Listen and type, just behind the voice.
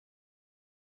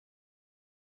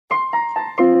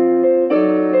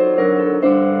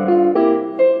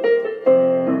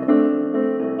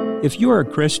If you're a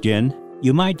Christian,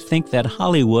 you might think that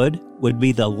Hollywood would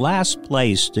be the last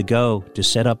place to go to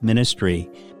set up ministry,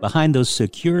 behind those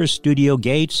secure studio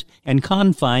gates and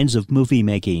confines of movie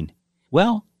making.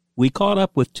 Well, we caught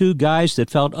up with two guys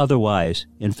that felt otherwise.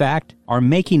 In fact, are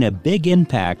making a big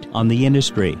impact on the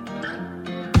industry.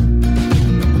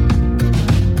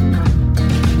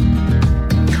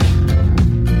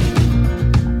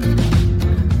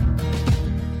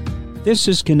 This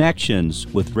is Connections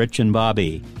with Rich and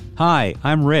Bobby. Hi,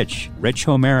 I'm Rich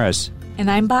Homeris. And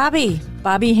I'm Bobby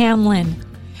Hamlin.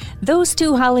 Those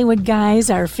two Hollywood guys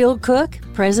are Phil Cooke,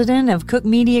 president of Cooke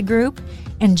Media Group,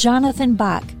 and Jonathan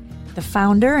Bock, the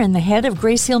founder and the head of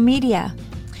Grace Hill Media.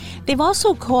 They've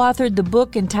also co-authored the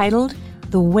book entitled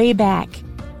The Way Back,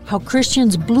 How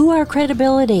Christians Blew Our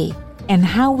Credibility and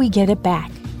How We Get It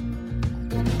Back.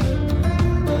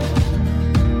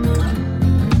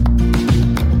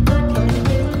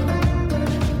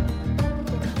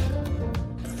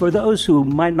 For those who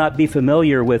might not be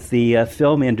familiar with the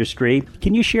film industry,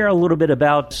 can you share a little bit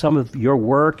about some of your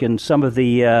work and some of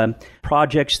the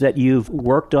projects that you've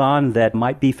worked on that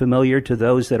might be familiar to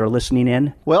those that are listening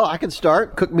in? Well, I can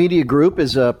start. Cooke Media Group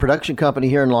is a production company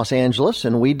here in Los Angeles,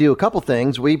 and we do a couple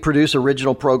things. We produce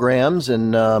original programs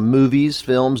and movies,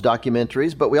 films,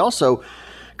 documentaries, but we also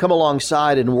come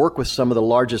alongside and work with some of the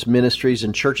largest ministries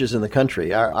and churches in the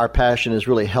country. Our passion is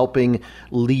really helping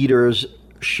leaders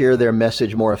share their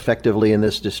message more effectively in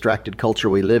this distracted culture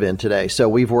we live in today. So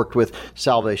we've worked with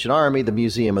Salvation Army, the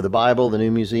Museum of the Bible, the new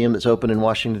museum that's open in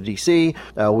Washington, D.C.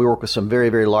 We work with some very,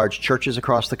 very large churches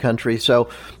across the country. So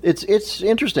it's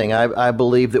interesting. I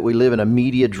believe that we live in a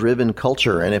media-driven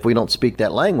culture, and if we don't speak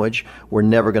that language, we're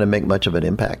never going to make much of an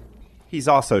impact. He's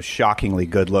also shockingly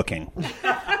good-looking.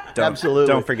 Absolutely.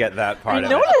 Don't forget that part I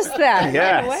noticed that.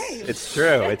 Yes, right away. It's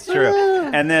true. It's true.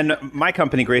 And then my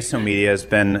company, Grace Hill Media, has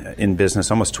been in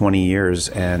business almost 20 years,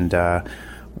 and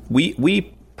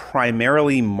we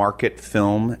primarily market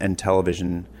film and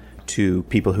television to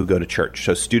people who go to church.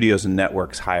 So studios and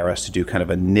networks hire us to do kind of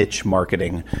a niche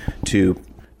marketing to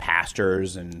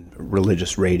pastors and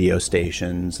religious radio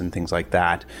stations and things like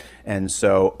that. And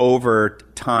so over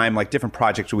time, like different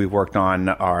projects we've worked on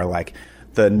are like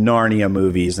the Narnia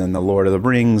movies and the Lord of the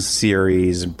Rings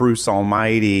series, Bruce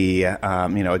Almighty, a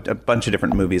bunch of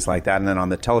different movies like that. And then on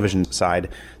the television side,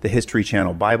 the History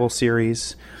Channel Bible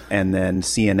series. And then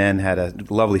CNN had a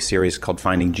lovely series called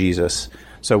Finding Jesus.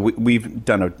 So we've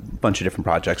done a bunch of different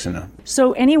projects.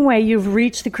 So anyway, you've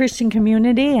reached the Christian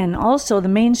community and also the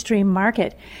mainstream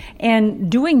market.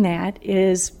 And doing that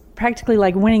is practically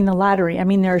like winning the lottery. I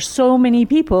mean, there are so many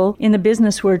people in the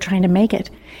business who are trying to make it.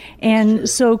 And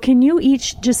so can you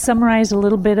each just summarize a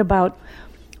little bit about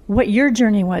what your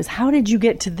journey was? How did you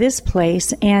get to this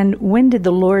place, and when did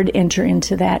the Lord enter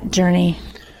into that journey?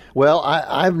 Well,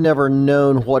 I've never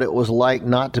known what it was like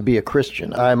not to be a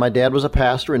Christian. My dad was a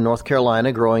pastor in North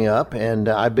Carolina growing up, and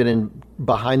I've been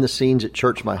behind the scenes at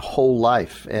church my whole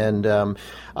life. And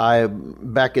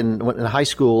back in high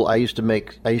school, I used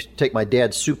to take my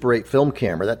dad's Super 8 film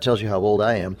camera. That tells you how old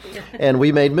I am. And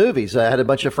we made movies. I had a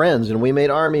bunch of friends, and we made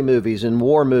army movies and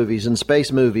war movies and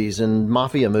space movies and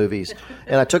mafia movies.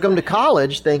 And I took them to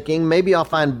college thinking maybe I'll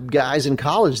find guys in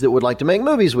college that would like to make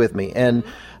movies with me. And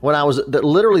when I was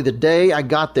literally the day I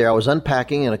got there, I was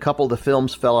unpacking and a couple of the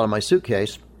films fell out of my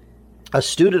suitcase. A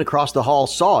student across the hall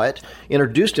saw it,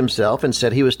 introduced himself, and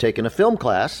said he was taking a film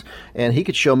class, and he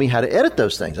could show me how to edit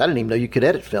those things. I didn't even know you could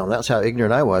edit film. That's how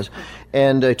ignorant I was.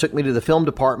 And he took me to the film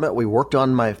department. We worked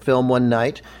on my film one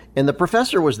night, and the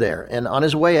professor was there. And on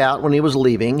his way out, when he was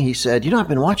leaving, he said, I've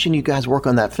been watching you guys work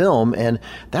on that film, and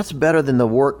that's better than the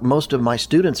work most of my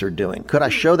students are doing. Could I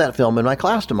show that film in my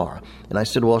class tomorrow? And I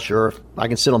said, well, sure, I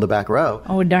can sit on the back row.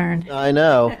 Oh, darn. I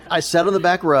know. I sat on the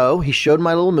back row. He showed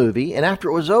my little movie, and after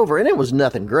it was over, and it was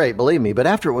nothing great, believe me, but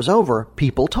after it was over,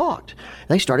 people talked.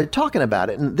 They started talking about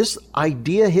it, and this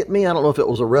idea hit me. I don't know if it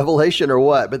was a revelation or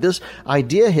what, but this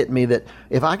idea hit me that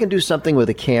if I can do something with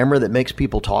a camera that makes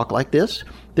people talk like this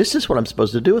is what I'm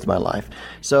supposed to do with my life.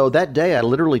 So that day, I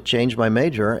literally changed my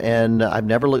major, and I've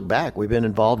never looked back. We've been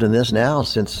involved in this now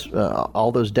since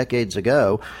all those decades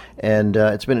ago, and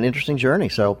it's been an interesting journey.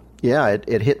 So, yeah,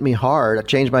 it hit me hard. I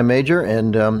changed my major,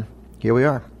 and here we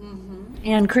are.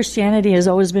 And Christianity has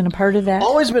always been a part of that?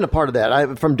 Always been a part of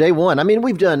that. From day one. I mean,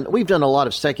 we've done a lot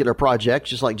of secular projects,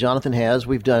 just like Jonathan has.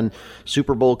 We've done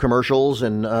Super Bowl commercials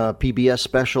and PBS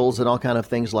specials and all kind of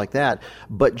things like that.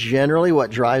 But generally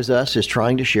what drives us is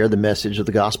trying to share the message of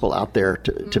the gospel out there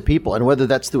to people. And whether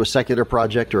that's through a secular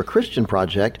project or a Christian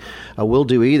project, we'll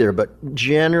do either. But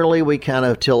generally we kind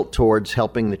of tilt towards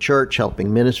helping the church,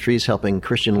 helping ministries, helping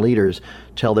Christian leaders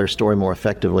tell their story more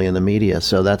effectively in the media.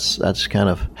 So that's kind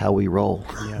of how we roll.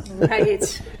 Yeah.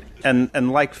 Right.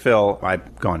 And like Phil,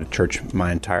 I've gone to church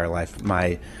my entire life.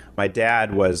 My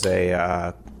dad was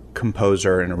a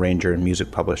composer and arranger and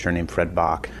music publisher named Fred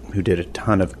Bock, who did a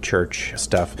ton of church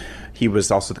stuff. He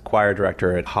was also the choir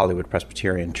director at Hollywood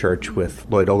Presbyterian Church with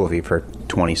Lloyd Ogilvie for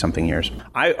 20-something years.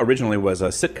 I originally was a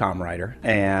sitcom writer,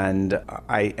 and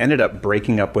I ended up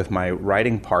breaking up with my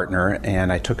writing partner,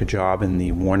 and I took a job in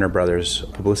the Warner Brothers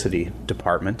publicity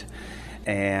department.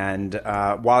 And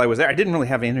while I was there, I didn't really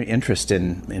have any interest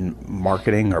in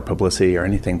marketing or publicity or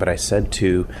anything, but I said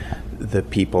to the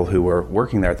people who were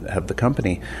working there at the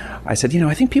company, I said,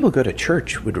 I think people who go to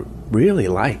church would really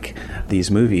like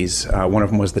these movies. One of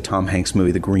them was the Tom Hanks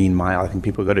movie, The Green Mile. I think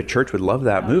people who go to church would love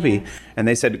that movie. Yeah. And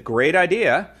they said, great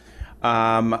idea.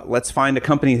 Let's find a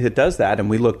company that does that. And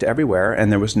we looked everywhere,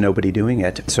 and there was nobody doing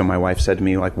it. So my wife said to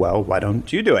me, well, why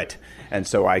don't you do it? And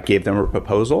so I gave them a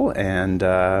proposal, and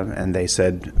they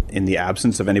said, in the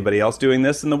absence of anybody else doing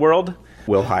this in the world,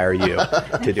 we'll hire you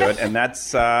to do it. And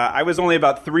that's I was only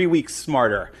about 3 weeks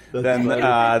smarter than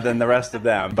the rest of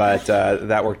them, but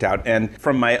that worked out. And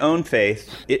from my own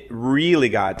faith, it really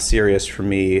got serious for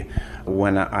me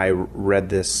when I read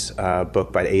this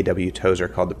book by A.W. Tozer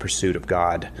called The Pursuit of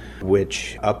God,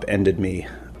 which upended me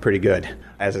pretty good,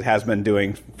 as it has been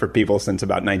doing for people since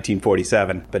about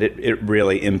 1947. But it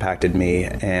really impacted me,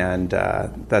 and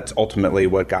that's ultimately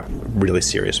what got really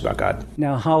serious about God.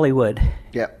 Now, Hollywood.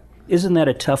 Yep. Isn't that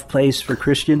a tough place for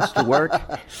Christians to work?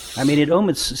 I mean, it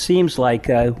almost seems like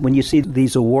when you see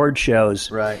these award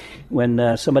shows, right,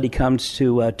 when somebody comes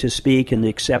to speak and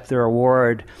accept their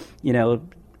award,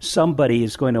 somebody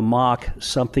is going to mock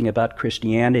something about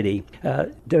Christianity.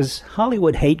 Does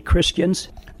Hollywood hate Christians?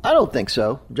 I don't think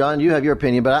so. John, you have your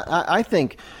opinion, but I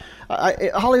think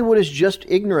Hollywood is just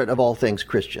ignorant of all things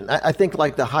Christian. I think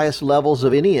like the highest levels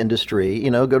of any industry,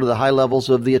 go to the high levels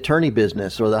of the attorney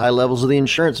business or the high levels of the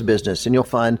insurance business, and you'll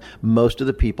find most of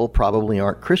the people probably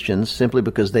aren't Christians simply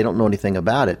because they don't know anything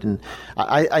about it. And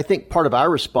I think part of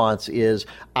our response is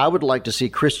I would like to see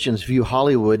Christians view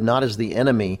Hollywood not as the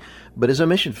enemy, but as a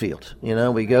mission field.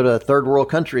 We go to third world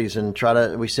countries and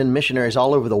we send missionaries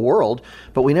all over the world,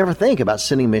 but we never think about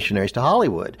sending missionaries to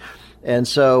Hollywood. And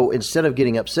so instead of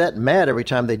getting upset and mad every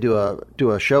time they do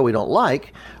a show we don't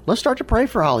like, let's start to pray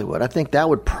for Hollywood. I think that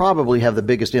would probably have the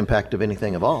biggest impact of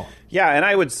anything of all. Yeah, and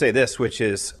I would say this, which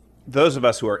is those of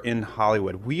us who are in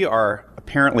Hollywood, we are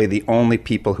apparently the only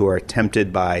people who are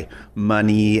tempted by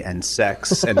money and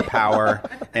sex and power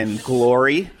and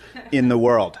glory in the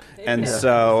world. And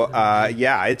so,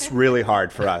 it's really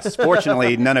hard for us.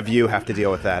 Fortunately, none of you have to deal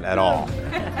with that at all.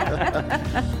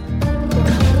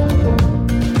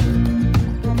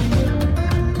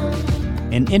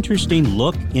 An interesting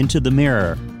look into the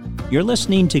mirror. You're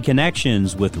listening to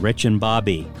Connections with Rich and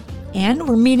Bobby. And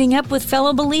we're meeting up with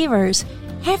fellow believers,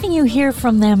 having you hear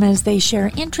from them as they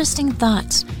share interesting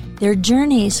thoughts, their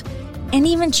journeys, and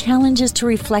even challenges to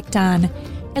reflect on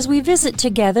as we visit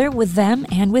together with them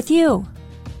and with you.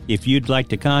 If you'd like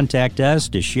to contact us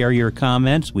to share your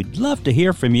comments, we'd love to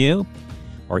hear from you.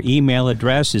 Our email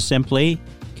address is simply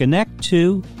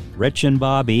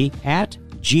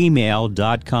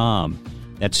connect2richandbobby@gmail.com.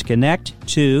 That's connect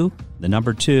to, the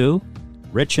number 2,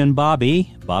 Rich and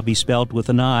Bobby, Bobby spelled with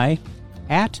an I,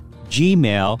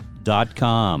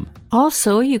 @gmail.com.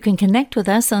 Also, you can connect with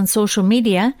us on social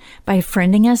media by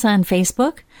friending us on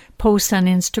Facebook, post on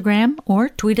Instagram, or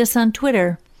tweet us on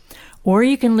Twitter. Or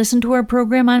you can listen to our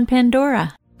program on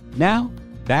Pandora. Now,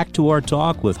 back to our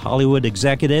talk with Hollywood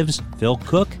executives Phil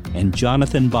Cooke and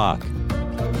Jonathan Bock.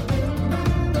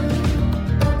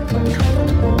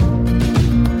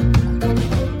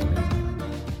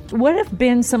 What have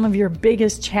been some of your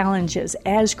biggest challenges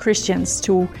as Christians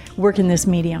to work in this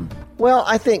medium? Well,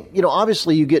 I think,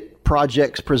 obviously you get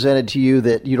projects presented to you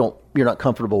that you're not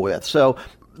comfortable with. So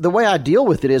the way I deal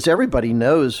with it is everybody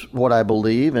knows what I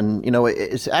believe. And,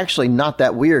 it's actually not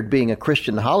that weird being a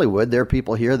Christian in Hollywood. There are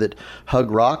people here that hug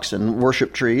rocks and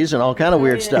worship trees and all kind of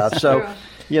weird stuff. So,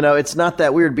 it's not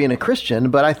that weird being a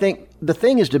Christian. But I think the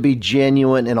thing is to be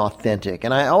genuine and authentic.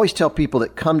 And I always tell people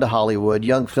that come to Hollywood,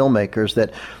 young filmmakers,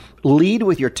 that lead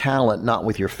with your talent, not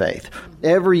with your faith.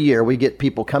 Every year we get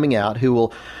people coming out who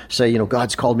will say,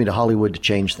 God's called me to Hollywood to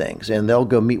change things. And they'll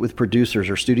go meet with producers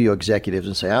or studio executives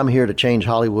and say, I'm here to change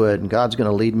Hollywood and God's going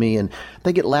to lead me. And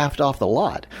they get laughed off the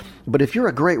lot. But if you're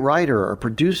a great writer or a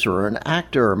producer or an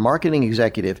actor or marketing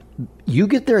executive, you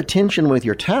get their attention with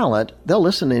your talent, they'll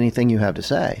listen to anything you have to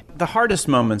say. The hardest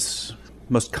moments,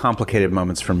 most complicated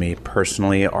moments for me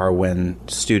personally are when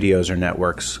studios or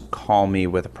networks call me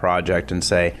with a project and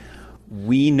say,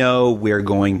 we know we're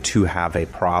going to have a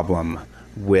problem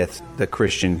with the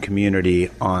Christian community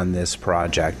on this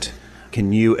project.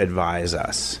 Can you advise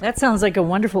us? That sounds like a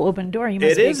wonderful open door. You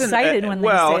must be excited when they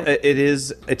say that. It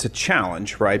is. It's a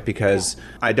challenge, right? Because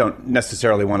I don't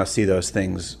necessarily want to see those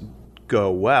things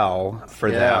go well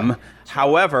for them.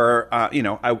 However,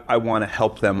 I want to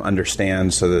help them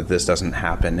understand so that this doesn't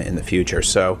happen in the future.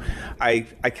 So I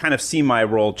kind of see my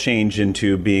role change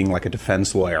into being like a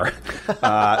defense lawyer,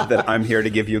 that I'm here to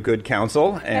give you good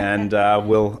counsel, and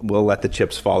we'll let the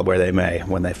chips fall where they may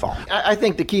when they fall. I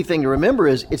think the key thing to remember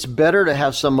is it's better to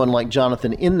have someone like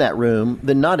Jonathan in that room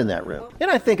than not in that room.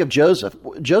 And I think of Joseph.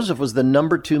 Joseph was the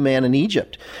number 2 man in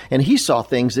Egypt, and he saw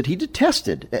things that he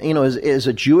detested. As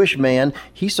a Jewish man,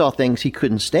 he saw things he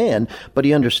couldn't stand. But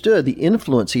he understood the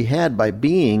influence he had by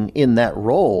being in that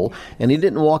role, and he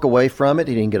didn't walk away from it.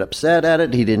 He didn't get upset at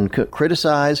it. He didn't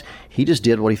criticize. He just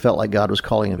did what he felt like God was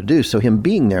calling him to do. So him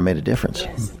being there made a difference.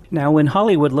 Yes. Now, when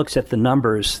Hollywood looks at the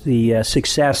numbers, the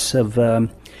success of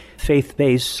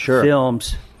faith-based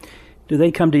films, do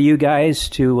they come to you guys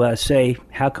to say,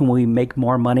 how can we make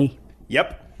more money?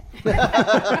 Yep.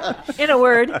 In a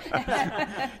word.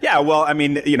 Yeah, well, I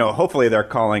mean, hopefully they're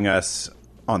calling us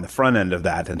on the front end of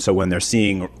that. And so when they're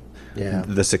seeing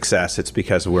the success, it's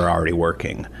because we're already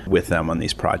working with them on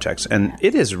these projects. And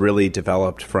it has really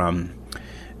developed from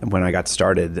when I got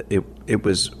started. It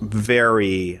was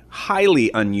very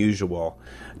highly unusual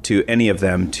to any of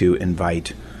them to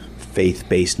invite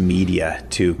faith-based media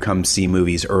to come see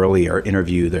movies early or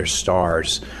interview their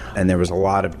stars. And there was a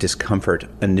lot of discomfort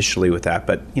initially with that.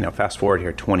 But, fast forward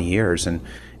here 20 years, and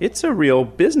it's a real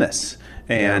business.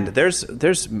 And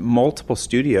there's multiple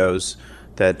studios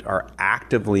that are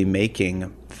actively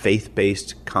making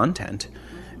faith-based content,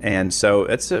 and so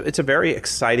it's a very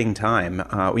exciting time.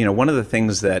 One of the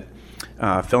things that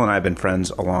Phil and I have been friends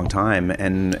a long time,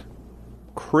 and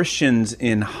Christians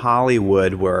in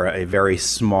Hollywood were a very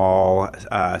small,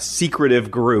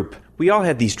 secretive group. We all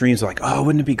had these dreams like, oh,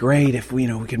 wouldn't it be great if we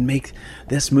could make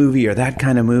this movie or that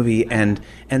kind of movie? And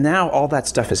now all that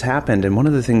stuff has happened. And one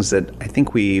of the things that I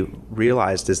think we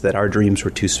realized is that our dreams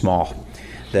were too small,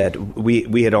 that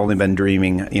we had only been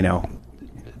dreaming,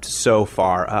 so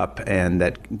far up, and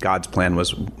that God's plan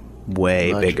was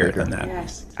way bigger than that.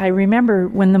 Yes. I remember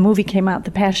when the movie came out,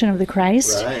 The Passion of the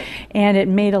Christ, and it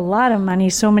made a lot of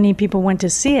money. So many people went to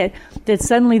see it that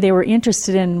suddenly they were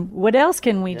interested in what else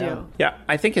can we do? Yeah,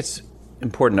 I think it's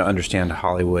important to understand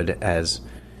Hollywood as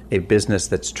a business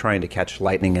that's trying to catch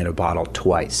lightning in a bottle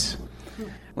twice.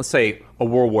 Let's say a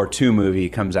World War II movie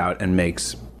comes out and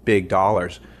makes big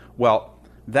dollars. Well,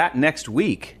 that next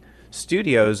week,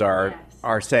 studios are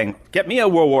saying, get me a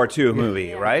World War II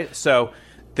movie, right? So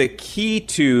the key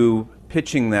to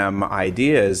pitching them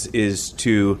ideas is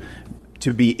to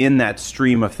be in that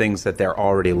stream of things that they're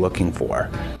already looking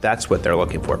for. That's what they're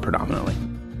looking for predominantly.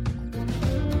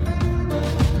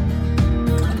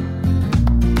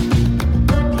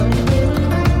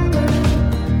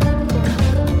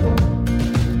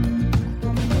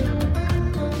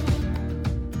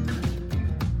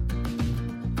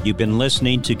 You've been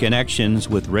listening to Connections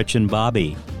with Rich and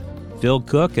Bobby. Phil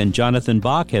Cooke and Jonathan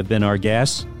Bock have been our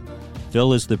guests.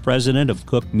 Phil is the president of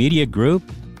Cooke Media Group,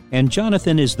 and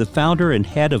Jonathan is the founder and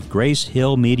head of Grace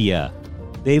Hill Media.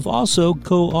 They've also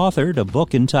co-authored a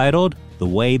book entitled The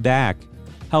Way Back,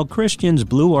 How Christians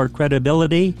Blew Our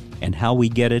Credibility and How We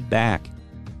Get It Back.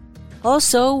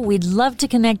 Also, we'd love to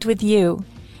connect with you.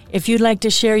 If you'd like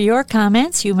to share your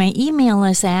comments, you may email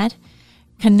us at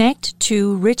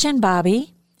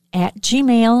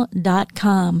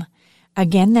connect2richandbobby@gmail.com.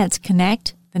 Again, that's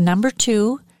connect,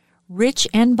 2, Rich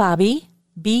and Bobby,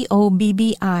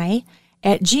 BOBBI,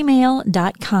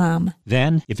 @gmail.com.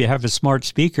 Then, if you have a smart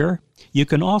speaker, you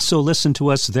can also listen to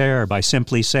us there by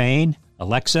simply saying,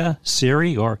 Alexa,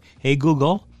 Siri, or Hey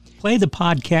Google, play the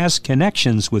podcast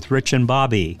Connections with Rich and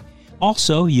Bobby.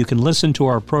 Also, you can listen to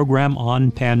our program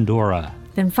on Pandora.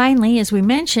 Then finally, as we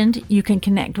mentioned, you can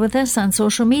connect with us on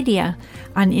social media,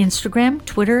 on Instagram,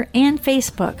 Twitter, and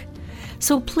Facebook.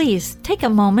 So please take a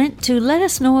moment to let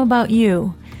us know about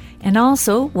you and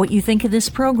also what you think of this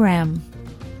program.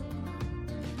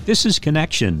 This is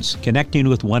Connections, connecting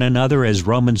with one another as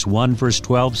Romans 1 verse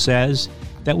 12 says,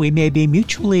 that we may be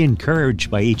mutually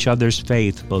encouraged by each other's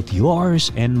faith, both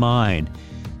yours and mine.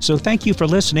 So thank you for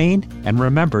listening, and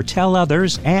remember, tell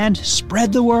others and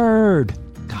spread the word,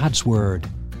 God's word.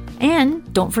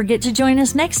 And don't forget to join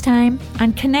us next time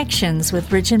on Connections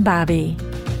with Rich and Bobby.